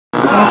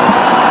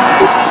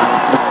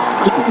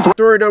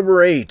Story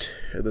number 8,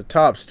 and the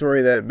top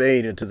story that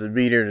made into the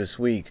Mediator this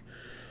week.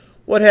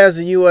 What has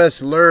the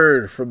U.S.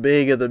 learned from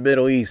being in the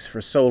Middle East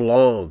for so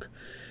long?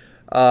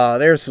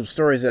 There are some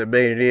stories that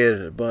made it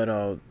in,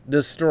 but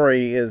this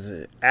story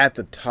is at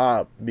the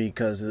top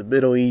because the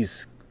Middle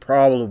East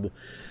problem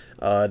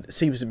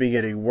seems to be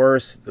getting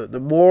worse. The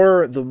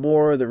more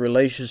the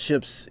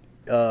relationships,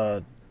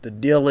 the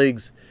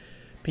dealings,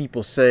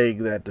 people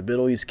saying that the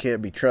Middle East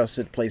can't be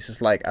trusted,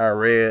 places like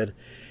Iran.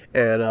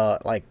 And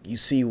like you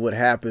see what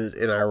happened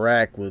in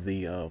Iraq with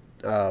the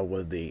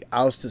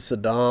ousted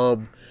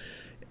Saddam,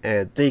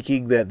 and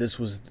thinking that this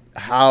was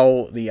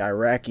how the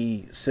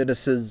Iraqi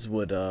citizens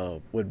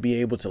would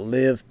be able to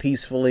live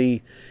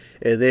peacefully,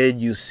 and then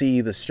you see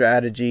the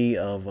strategy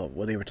of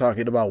when they were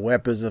talking about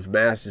weapons of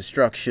mass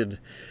destruction,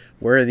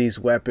 where these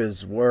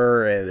weapons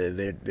were, and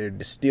they're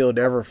still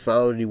never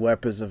found any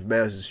weapons of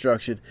mass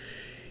destruction.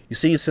 You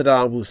see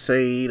Saddam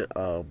Hussein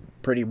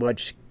pretty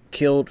much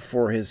killed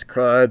for his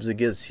crimes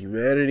against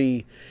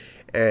humanity,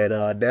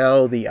 and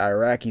now the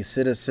Iraqi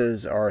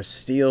citizens are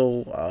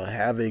still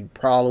having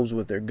problems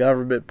with their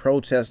government.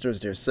 Protesters,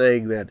 they're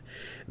saying that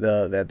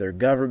their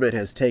government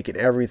has taken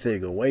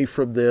everything away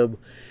from them,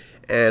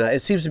 and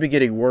it seems to be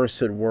getting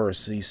worse and worse.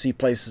 So you see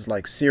places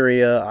like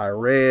Syria,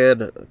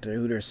 Iran,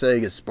 who they're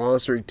saying is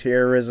sponsoring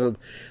terrorism.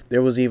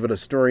 There was even a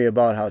story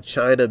about how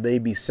China may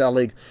be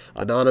selling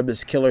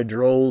anonymous killer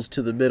drones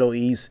to the Middle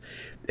East,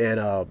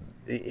 and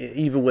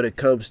even when it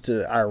comes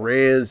to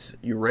Iran's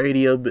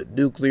uranium,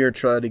 nuclear,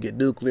 trying to get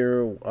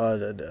nuclear,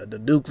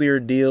 the nuclear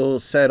deal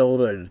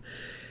settled, and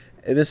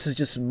this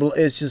is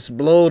it's just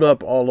blown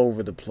up all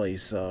over the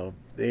place.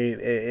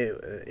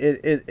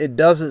 It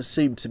doesn't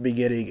seem to be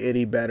getting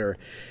any better,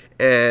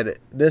 and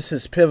this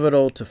is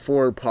pivotal to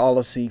foreign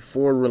policy,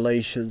 foreign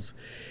relations,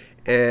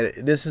 and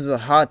this is a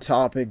hot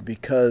topic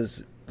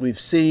because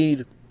we've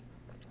seen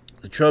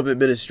the Trump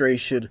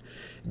administration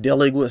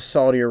dealing with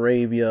Saudi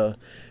Arabia,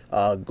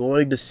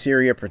 going to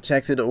Syria,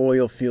 protecting the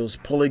oil fields,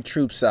 pulling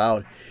troops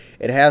out.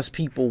 It has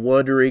people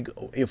wondering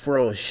if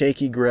we're on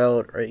shaky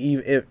ground, or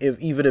even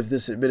if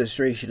this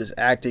administration is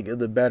acting in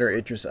the better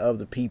interest of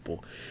the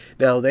people.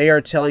 Now they are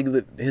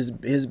telling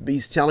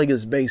he's telling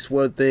his base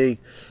one thing,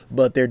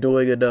 but they're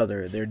doing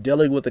another. They're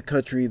dealing with a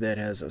country that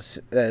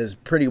is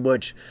pretty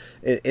much,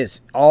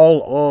 it's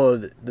all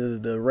on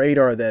the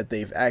radar that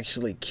they've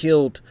actually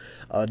killed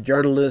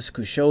journalist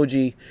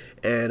Khashoggi,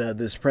 and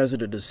this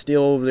president is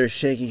still over there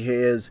shaking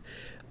hands.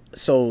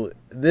 So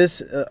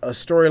a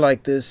story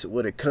like this,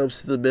 when it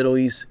comes to the Middle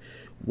East,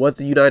 what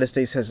the United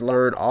States has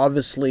learned,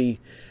 obviously,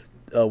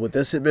 with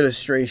this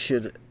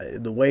administration,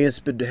 the way it's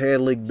been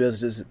handling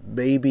business,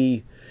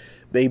 maybe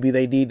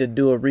they need to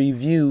do a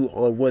review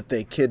on what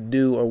they can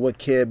do or what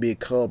can be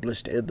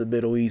accomplished in the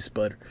Middle East.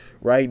 But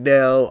right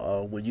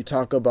now, when you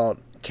talk about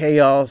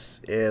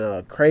chaos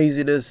and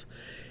craziness,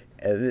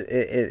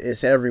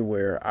 it's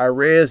everywhere.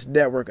 Iran's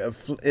network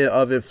of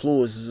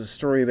influence is a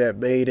story that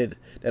made it,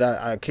 that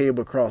I came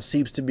across,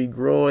 seems to be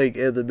growing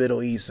in the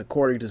Middle East,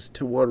 according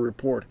to one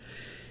report.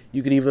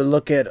 You can even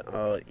look at,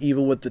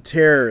 even with the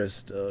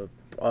terrorists,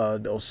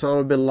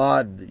 Osama bin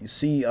Laden. You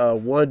see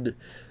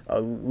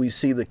we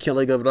see the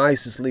killing of an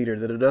ISIS leader,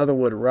 then another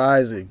one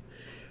rising.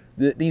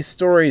 These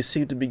stories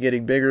seem to be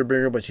getting bigger and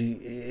bigger, but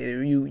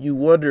you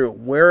wonder,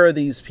 where are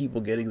these people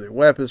getting their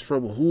weapons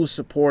from? Who's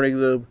supporting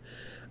them?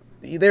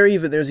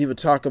 There's even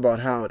talk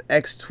about how an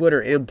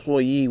ex-Twitter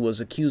employee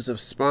was accused of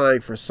spying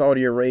for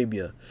Saudi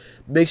Arabia.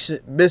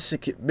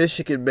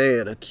 Michigan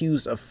man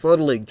accused of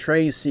funneling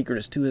trade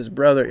secrets to his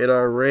brother in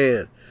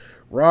Iran.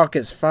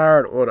 Rockets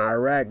fired on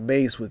Iraq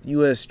base with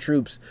U.S.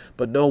 troops,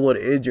 but no one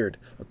injured,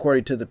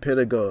 according to the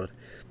Pentagon.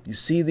 You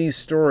see these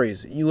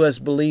stories. U.S.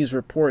 believes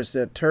reports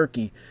that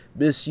Turkey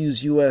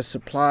misused U.S.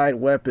 supplied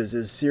weapons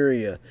in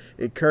Syria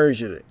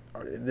incursion.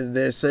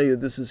 They're saying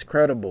that this is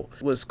credible.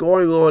 What's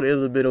going on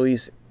in the Middle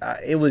East,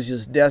 it was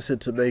just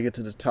destined to make it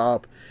to the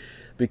top,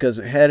 because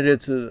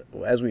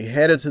as we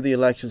head into the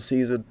election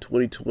season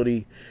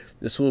 2020,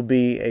 this will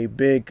be a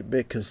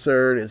big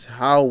concern. Is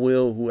how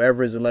will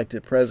whoever is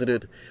elected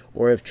president,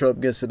 or if Trump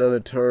gets another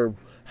term,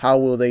 how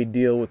will they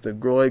deal with the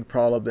growing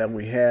problem that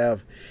we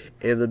have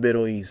in the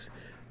Middle East?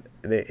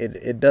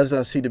 It does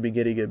not seem to be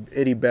getting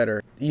any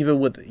better. Even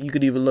with, you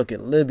could even look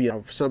at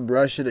Libya. Some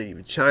Russian and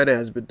even China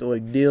has been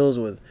doing deals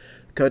with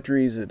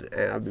countries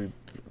and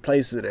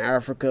places in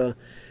Africa,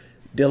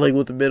 dealing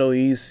with the Middle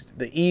East.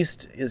 The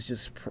East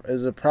is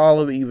a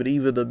problem.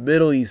 Even the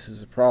Middle East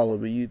is a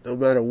problem. No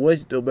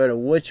matter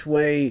which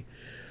way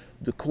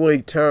the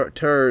coin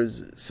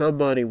turns,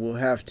 somebody will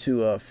have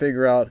to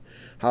figure out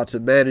how to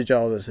manage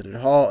all this, and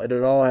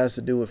it all has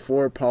to do with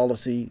foreign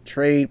policy,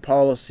 trade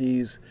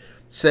policies,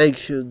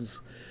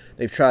 sanctions.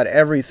 They've tried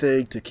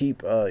everything to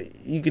keep.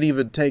 You could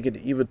even take it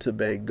even to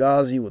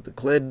Benghazi with the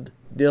Clinton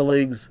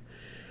dealings.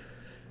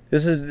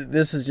 This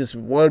is just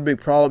one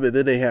big problem, and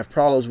then they have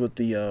problems with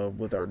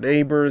our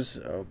neighbors,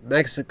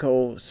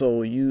 Mexico.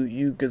 So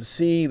you can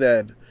see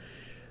that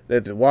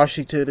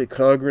Washington and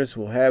Congress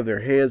will have their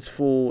hands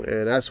full,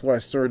 and that's why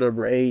story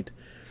number 8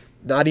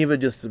 not even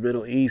just the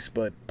Middle East,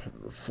 but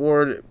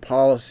foreign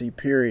policy,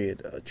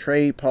 period,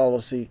 trade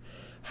policy.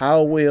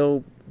 How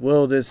will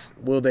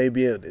they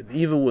be able,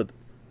 even with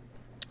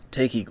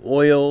taking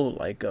oil,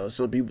 like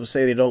some people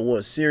say they don't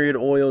want Syrian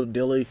oil,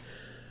 dealing.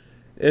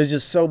 There's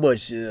just so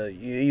much,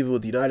 even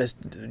with the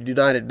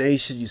United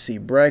Nations. You see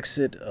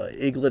Brexit,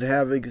 England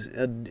having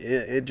an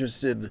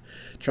interest in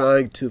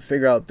trying to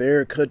figure out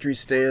their country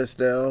stance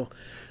now.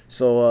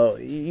 So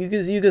you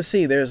can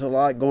see there's a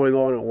lot going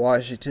on in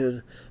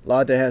Washington, a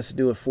lot that has to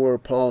do with foreign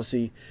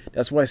policy.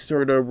 That's why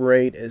story number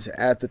 8 is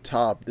at the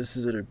top. This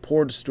is an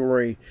important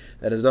story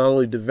that is not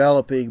only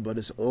developing, but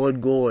it's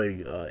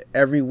ongoing.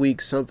 Every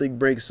week something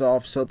breaks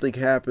off, something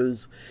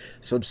happens.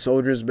 Some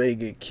soldiers may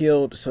get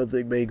killed,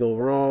 something may go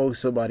wrong,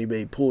 somebody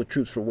may pull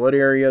troops from one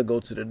area,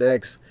 go to the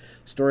next.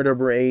 Story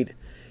number 8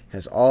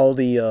 has all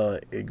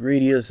the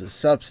ingredients and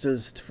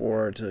substance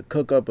to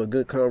cook up a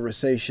good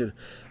conversation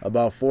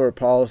about foreign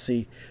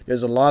policy.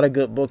 There's a lot of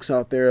good books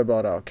out there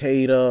about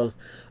Al-Qaeda,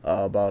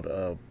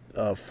 about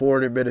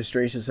foreign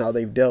administrations, how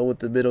they've dealt with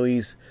the Middle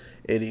East.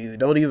 And you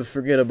don't even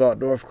forget about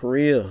North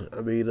Korea.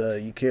 I mean,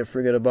 you can't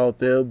forget about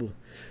them.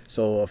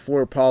 So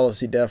foreign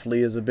policy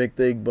definitely is a big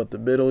thing, but the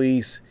Middle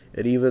East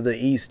and even the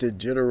East in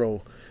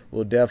general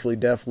will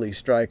definitely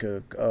strike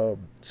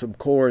some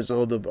chords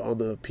on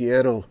the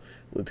piano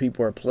when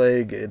people are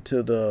playing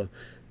into the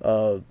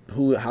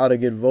how to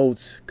get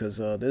votes, because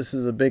this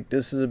is a big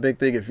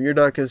thing. If you're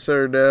not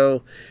concerned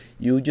now,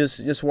 you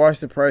just watch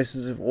the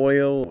prices of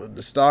oil,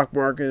 the stock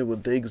market.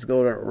 When things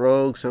go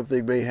wrong,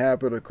 something may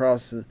happen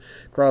across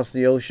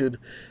the ocean.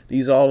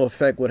 These all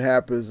affect what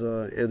happens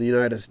in the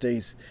United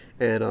States,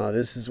 and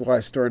this is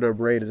why story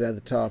number 8 is at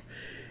the top.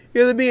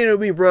 Here the meeting will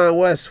be Brian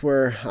West,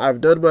 where I've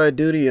done my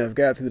duty. I've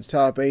got through the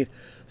top 8.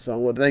 So I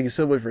want to thank you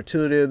so much for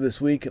tuning in this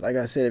week. Like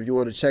I said, if you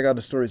want to check out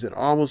the stories that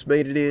almost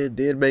made it in,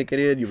 did make it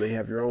in, you may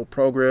have your own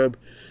program,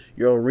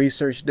 your own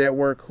research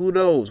network. Who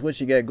knows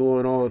what you got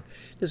going on?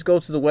 Just go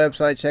to the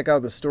website, check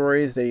out the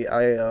stories. I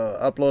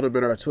upload them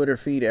in our Twitter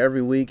feed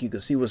every week. You can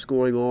see what's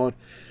going on.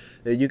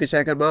 And you can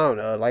check them out.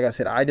 Like I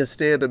said, I just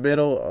stay in the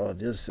middle,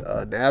 just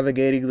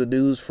navigating the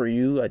news for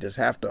you. I just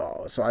have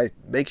to, so I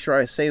make sure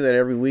I say that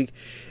every week.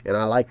 And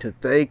I like to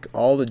thank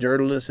all the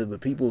journalists and the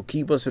people who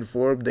keep us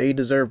informed. They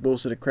deserve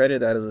most of the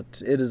credit.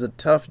 It is a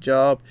tough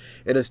job,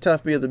 and it's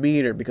tough being the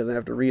Mediator because I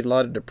have to read a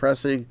lot of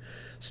depressing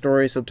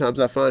stories. Sometimes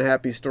I find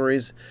happy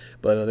stories,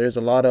 but there's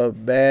a lot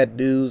of bad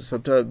news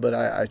sometimes. But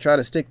I try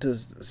to stick to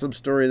some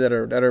stories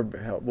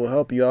that will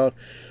help you out.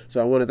 So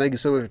I want to thank you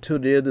so much for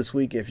tuning in this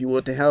week. If you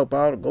want to help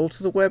out, go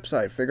to the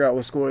website, figure out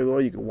what's going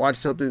on. You can watch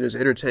something. There's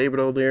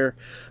entertainment on there,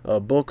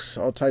 books,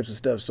 all types of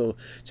stuff. So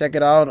check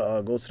it out.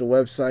 Go to the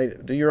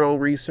website, do your own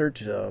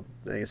research.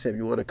 Like I said, if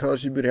you want to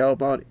contribute,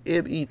 help out,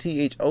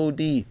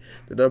 METHOD,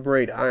 the number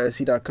 8,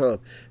 INC.com,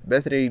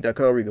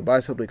 method80.com, where you can buy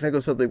something, click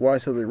on something,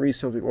 watch something, read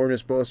something, order a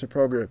sponsor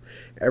program.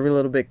 Every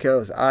little bit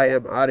counts. I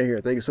am out of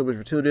here. Thank you so much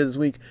for tuning in this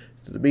week.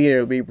 To the Mediator,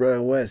 it'll be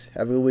Brian West.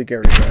 Have a good week,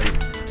 everybody.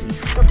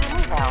 Peace.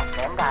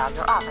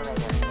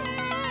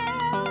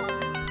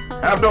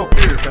 Have no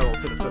fear, fellow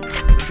citizens.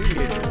 The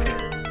Mediator